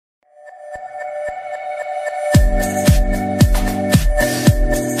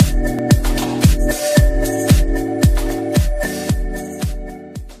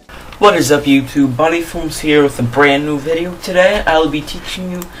What is up, YouTube? Bunny Films here with a brand new video. Today I'll be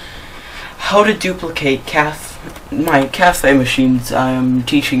teaching you how to duplicate my cafe machines I am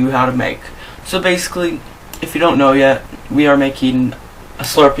teaching you how to make. So basically, if you don't know yet, we are making a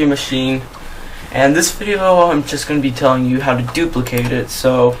Slurpee machine, and this video I'm just going to be telling you how to duplicate it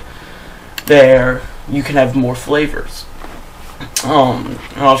so there you can have more flavors.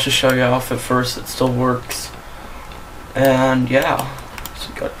 I'll just show you off at first. It still works, and yeah. So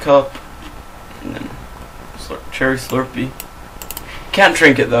we got cup, and then cherry Slurpee. Can't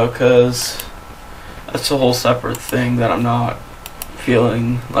drink it though, cause that's a whole separate thing that I'm not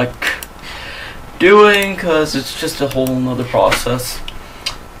feeling like doing, cause it's just a whole nother process.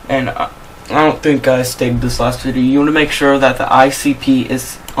 And I don't think I stated this last video. You want to make sure that the ICP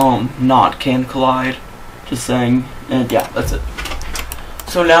is not can collide. Just saying. And yeah, that's it.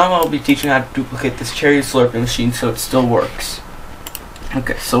 So now I'll be teaching how to duplicate this cherry Slurpee machine so it still works.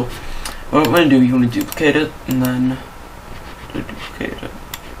 Okay, so what I'm going to do, you want to duplicate it, and then duplicate it.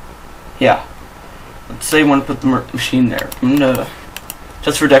 Yeah. Let's say you want to put the machine there. I'm going to,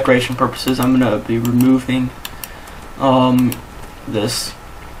 just for decoration purposes, I'm going to be removing this.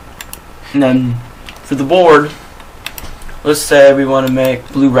 And then for the board, let's say we want to make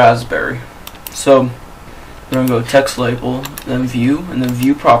blue raspberry. So we're going to go text label, then view, and then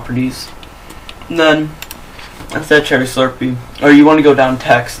view properties. And then that's that cherry Slurpee. Or you want to go down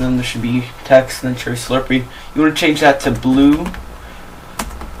text, and then there should be text, and then cherry Slurpee. You want to change that to blue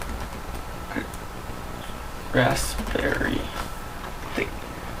raspberry.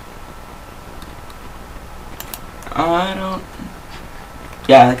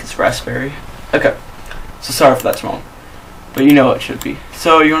 Yeah, I think it's raspberry. Okay. So sorry if that's wrong, but you know what it should be.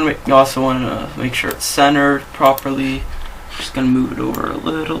 So you also want to make sure it's centered properly. Just gonna move it over a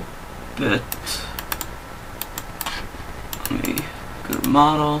little bit. Let me go to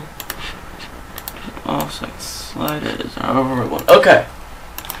model. So I can slide it over one. Okay.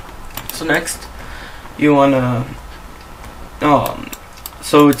 So next, you wanna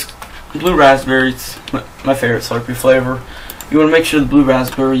so it's blue raspberry. It's my favorite Slurpee flavor. You want to make sure the blue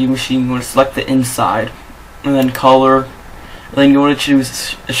raspberry machine, you want to select the inside, and then color, and then you want to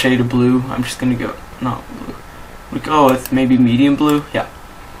choose a shade of blue. I'm just going to go, not blue, we'll go with maybe medium blue, yeah.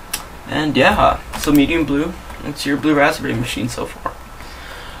 And yeah, so medium blue, it's your blue raspberry machine so far.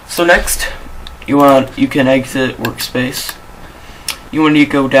 So next, you can exit workspace. You want to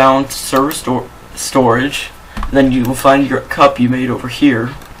go down to server storage, and then you will find your cup you made over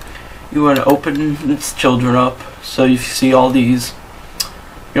here. You want to open its children up, so you see all these.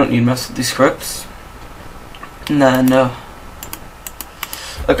 You don't need to mess with these scripts. And then,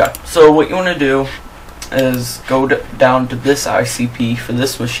 okay, so what you want to do is go down to this ICP for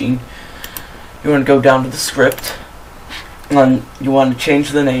this machine. You want to go down to the script, and then you want to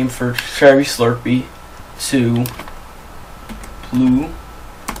change the name for cherry Slurpee to blue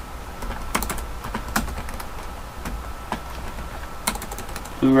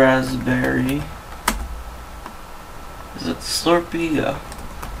raspberry. Is it Slurpee? Yeah.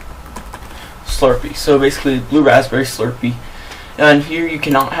 Slurpee. So basically, blue raspberry Slurpee. And here you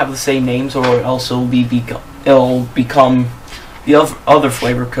cannot have the same names, or else it'll become the other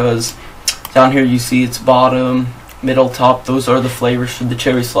flavor. Because down here you see it's bottom, middle, top. Those are the flavors for the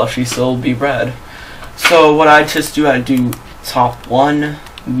cherry slushy, so it'll be red. So what I just do, I do top one,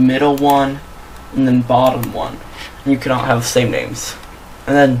 middle one, and then bottom one. And you cannot have the same names.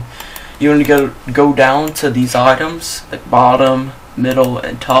 And then you want to go down to these items, like bottom, middle,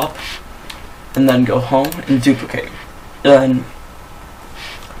 and top, and then go home and duplicate. Then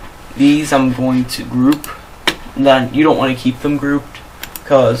these I'm going to group. And then you don't want to keep them grouped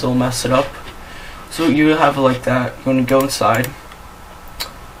because it'll mess it up. So you have it like that. You want to go inside.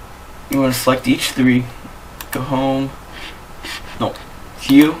 You want to select each three. Go home. No,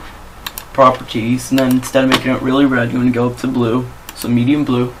 view, properties, and then instead of making it really red, you want to go up to blue. So medium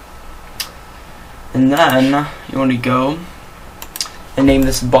blue. And then you want to go and name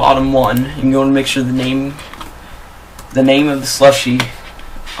this bottom one. And you want to make sure the name of the slushy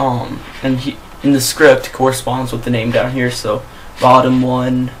in the script corresponds with the name down here. So bottom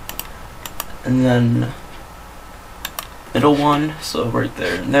one, and then middle one, so right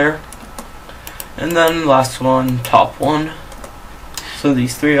there and there. And then last one, top one. So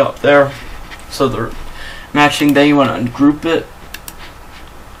these three up there, so they're matching. Then you want to ungroup it.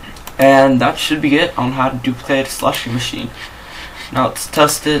 And that should be it on how to duplicate a slushy machine. Now let's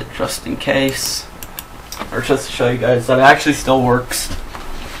test it just in case, or just to show you guys that it actually still works.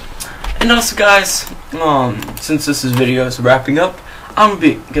 And also guys, since this video is wrapping up, I'm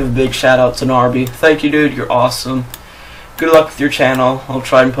gonna give a big shout out to Narby. Thank you, dude, you're awesome. good luck with your channel. I'll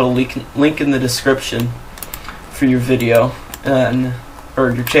try and put a link in the description for your video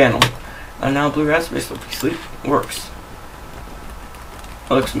or your channel. And now Blue Raspberry Slippery Sleep works.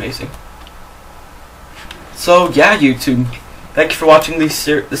 That looks amazing. So yeah, YouTube, thank you for watching the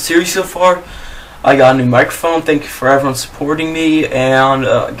series so far. I got a new microphone. Thank you for everyone supporting me and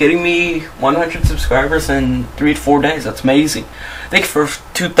getting me 100 subscribers in 3 to 4 days. That's amazing. Thank you for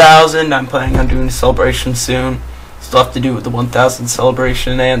 2,000. I'm planning on doing a celebration soon. Still have to do with the 1,000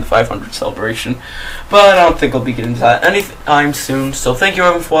 celebration and the 500 celebration, but I don't think I'll be getting to that anytime soon. So thank you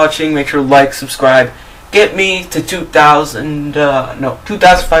everyone for watching. Make sure to like, subscribe. Get me to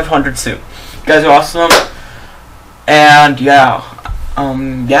 2,500 soon. You guys are awesome. And yeah,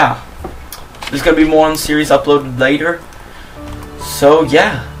 there's gonna be more on the series uploaded later. So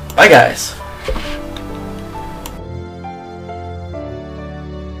yeah, bye guys.